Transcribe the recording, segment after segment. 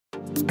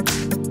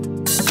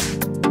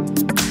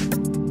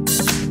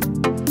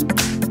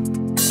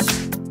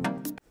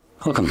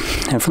Welcome,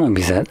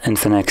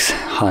 INFINIX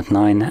Hot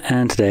 9,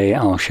 and today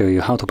I'll show you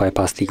how to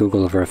bypass the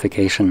Google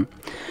verification.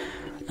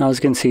 Now, as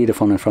you can see, the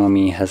phone in front of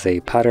me has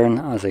a pattern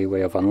as a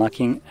way of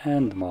unlocking,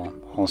 and well,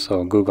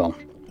 also Google.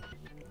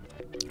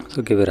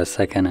 So give it a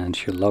second and it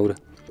should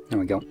load. There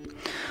we go.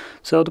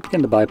 So to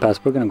begin the bypass,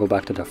 we're going to go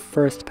back to the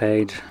first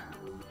page,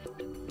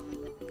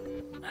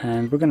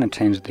 and we're going to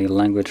change the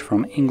language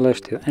from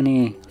English to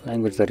any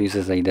language that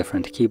uses a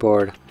different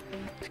keyboard.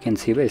 As you can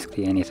see,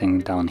 basically anything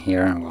down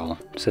here will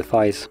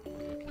suffice.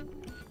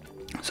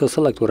 So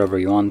select whatever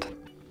you want.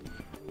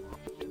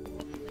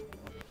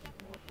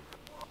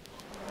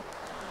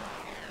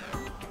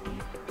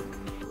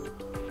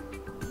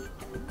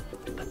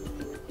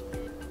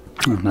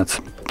 That's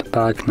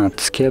back, not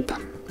skip.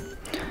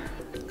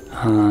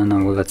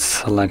 Now let's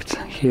select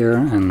here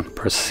and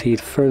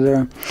proceed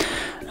further.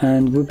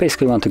 And we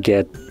basically want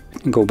to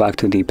go back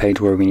to the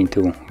page where we need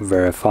to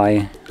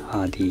verify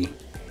the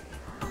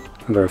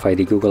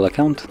Google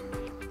account.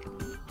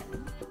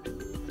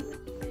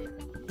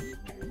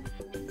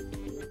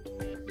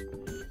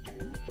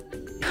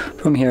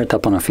 From here,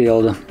 tap on a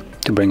field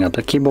to bring up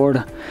the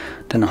keyboard,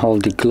 then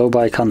hold the globe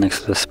icon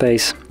next to the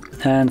space,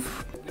 and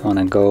you want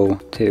to go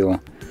to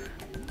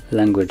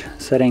language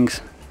settings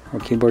or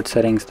keyboard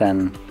settings,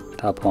 then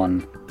tap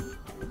on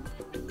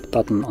the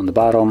button on the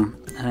bottom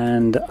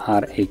and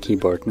add a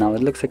keyboard. Now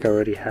it looks like I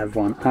already have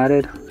one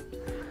added,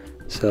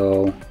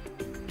 so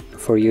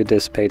for you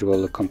this page will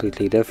look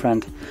completely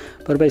different,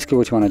 but basically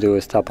what you want to do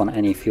is tap on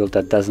any field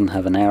that doesn't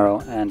have an arrow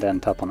and then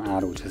tap on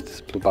add, which is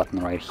this blue button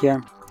right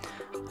here,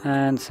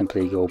 and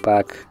simply go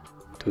back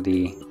to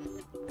the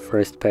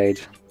first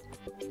page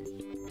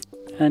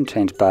and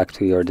change back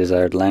to your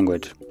desired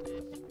language.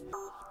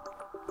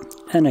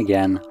 And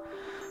again,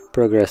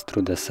 progress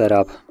through the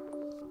setup.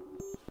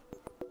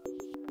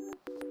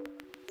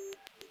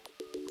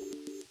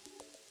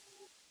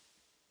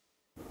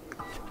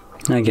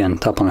 Again,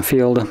 tap on a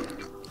field,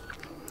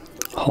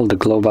 hold the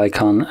globe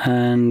icon,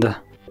 and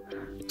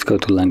let's go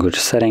to language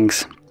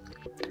settings,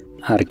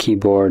 add a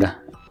keyboard,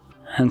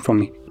 and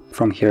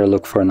from here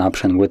look for an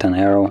option with an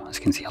arrow. As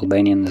you can see,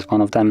 Albanian is one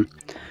of them.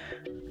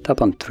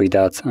 Tap on 3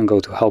 dots and go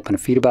to help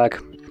and feedback,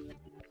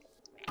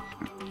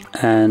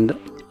 and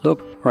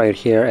look right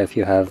here if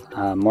you have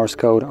Morse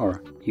code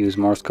or use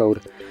Morse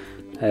code.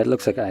 It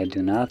looks like I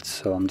do not,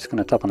 so I'm just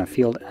going to tap on a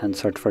field and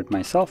search for it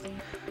myself.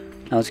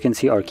 Now, as you can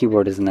see, our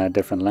keyboard is in a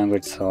different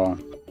language, so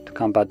to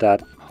combat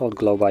that, hold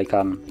globe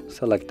icon,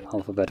 select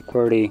alphabet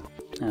QWERTY,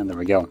 and there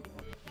we go.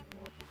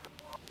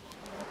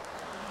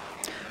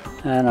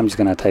 And I'm just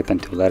going to type in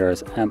 2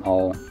 letters,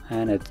 MO,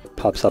 and it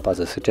pops up as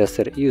a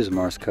suggested use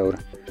Morse code.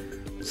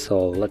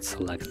 So let's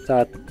select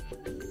that,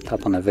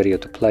 tap on a video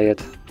to play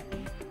it,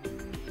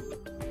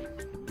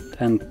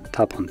 then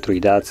tap on 3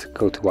 dots,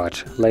 go to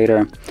watch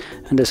later,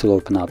 and this will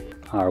open up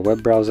our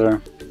web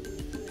browser.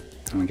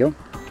 There we go.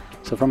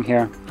 So from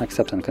here,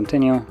 accept and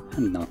continue,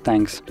 and no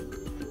thanks,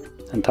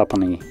 and tap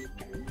on the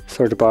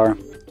search bar,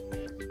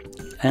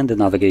 and then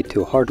navigate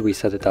to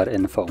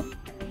HardReset.Info.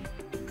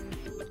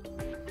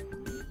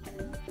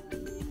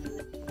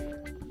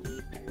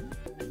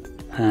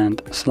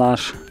 And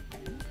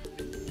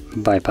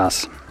 /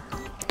 bypass,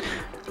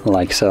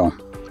 like so.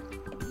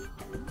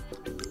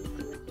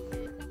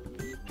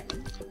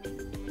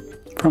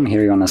 From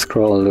here you want to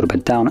scroll a little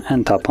bit down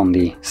and tap on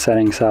the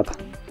settings app.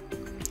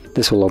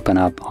 This will open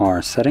up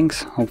our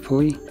settings,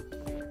 hopefully.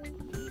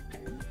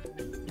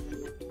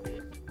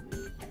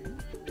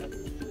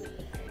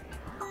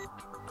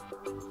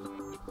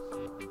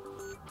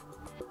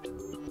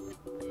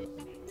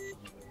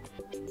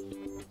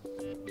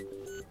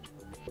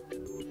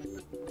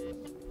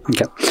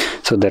 Okay,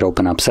 so that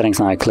opened up settings.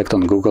 Now I clicked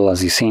on Google,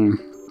 as you've seen.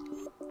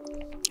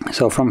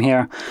 So from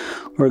here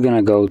we're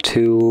gonna go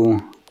to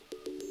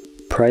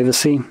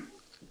privacy,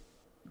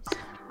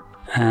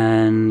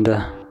 and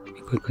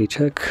quickly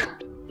check.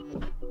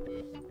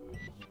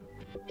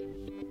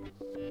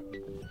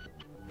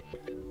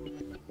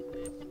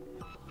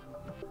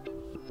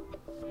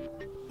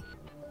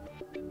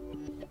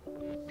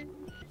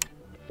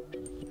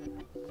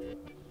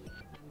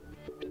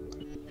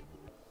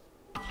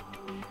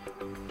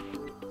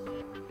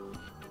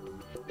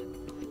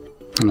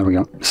 And there we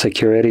go,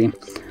 security.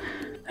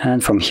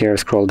 And from here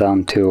scroll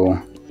down to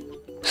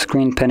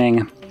screen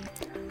pinning,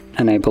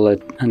 enable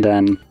it, and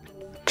then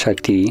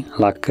check the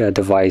lock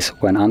device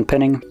when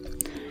unpinning.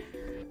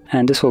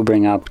 And this will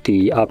bring up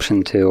the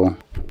option to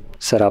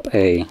set up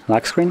a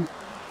lock screen.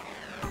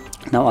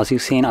 Now, as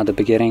you've seen at the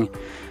beginning,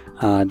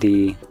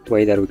 the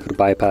way that we could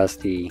bypass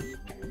the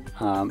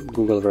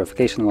Google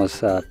verification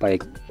was by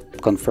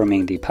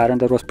confirming the pattern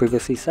that was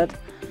previously set.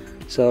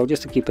 So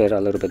just to keep it a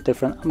little bit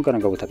different, I'm going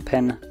to go with a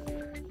pin,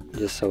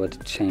 just so it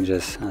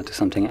changes to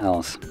something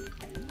else.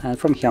 And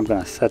from here I'm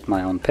going to set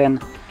my own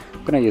pin.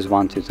 I'm going to use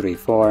 1, 2, 3,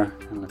 4,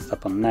 and let's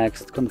tap on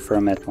next,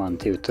 confirm it, 1,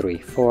 2, 3,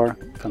 4,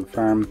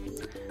 confirm,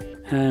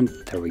 and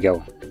there we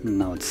go,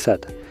 now it's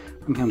set.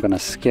 From here I'm gonna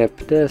skip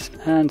this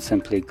and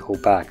simply go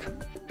back.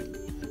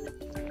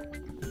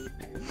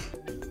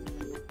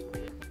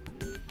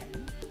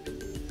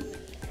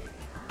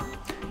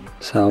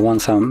 So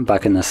once I'm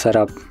back in the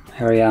setup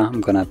area,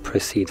 I'm gonna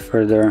proceed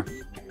further.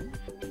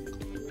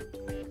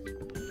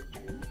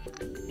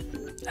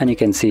 And you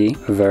can see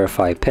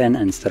verify pin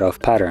instead of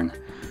pattern.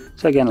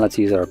 So again, let's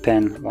use our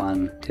pin,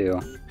 1, 2,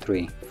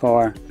 3,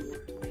 4,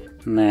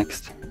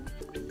 next.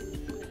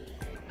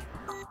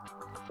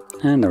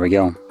 And there we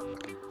go.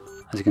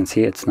 As you can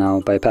see, it's now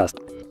bypassed.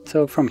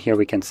 So from here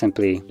we can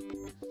simply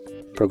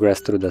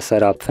progress through the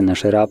setup,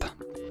 finish it up.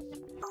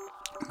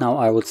 Now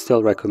I would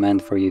still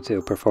recommend for you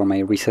to perform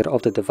a reset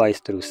of the device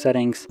through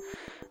settings.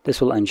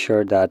 This will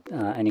ensure that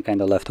any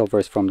kind of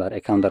leftovers from that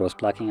account that was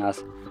blocking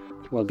us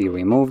will be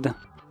removed.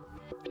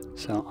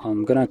 So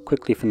I'm gonna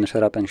quickly finish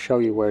it up and show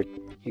you where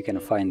you can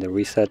find the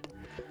reset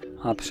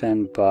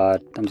option,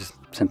 but I'm just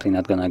simply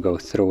not gonna go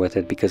through with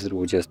it because it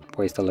will just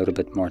waste a little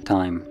bit more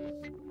time.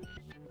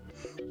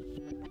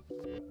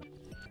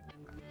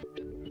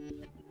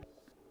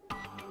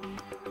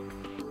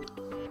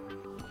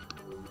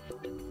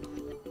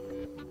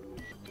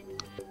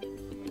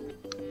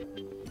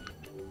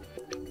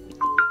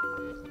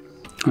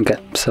 Okay,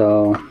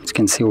 so as you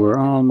can see, we're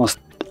almost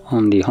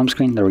on the home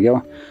screen. There we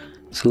go.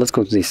 So let's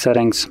go to the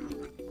settings.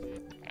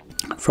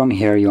 From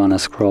here you want to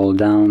scroll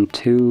down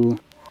to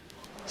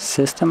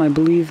system, I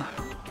believe,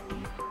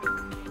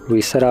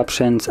 reset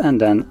options, and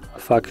then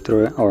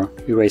factory or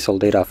erase all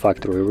data,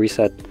 factory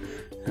reset,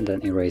 and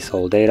then erase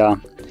all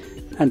data,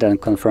 and then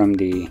confirm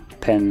the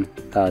pin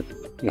that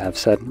you have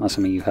set.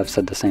 Assuming you have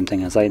set the same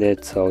thing as I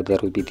did, so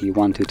that would be the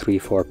 1, 2, 3,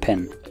 4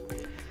 pin.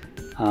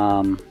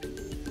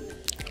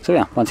 So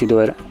yeah, once you do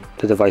it,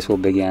 the device will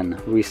begin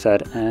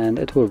reset and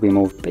it will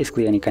remove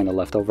basically any kind of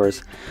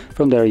leftovers.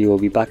 From there you will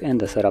be back in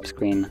the setup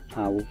screen,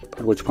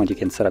 at which point you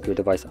can set up your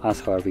device as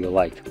however you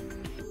like.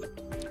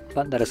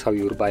 But that is how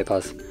you would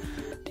bypass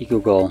the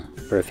Google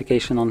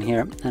verification on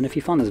here. And if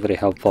you found this very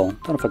helpful,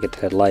 don't forget to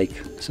hit like,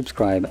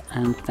 subscribe,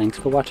 and thanks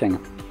for watching.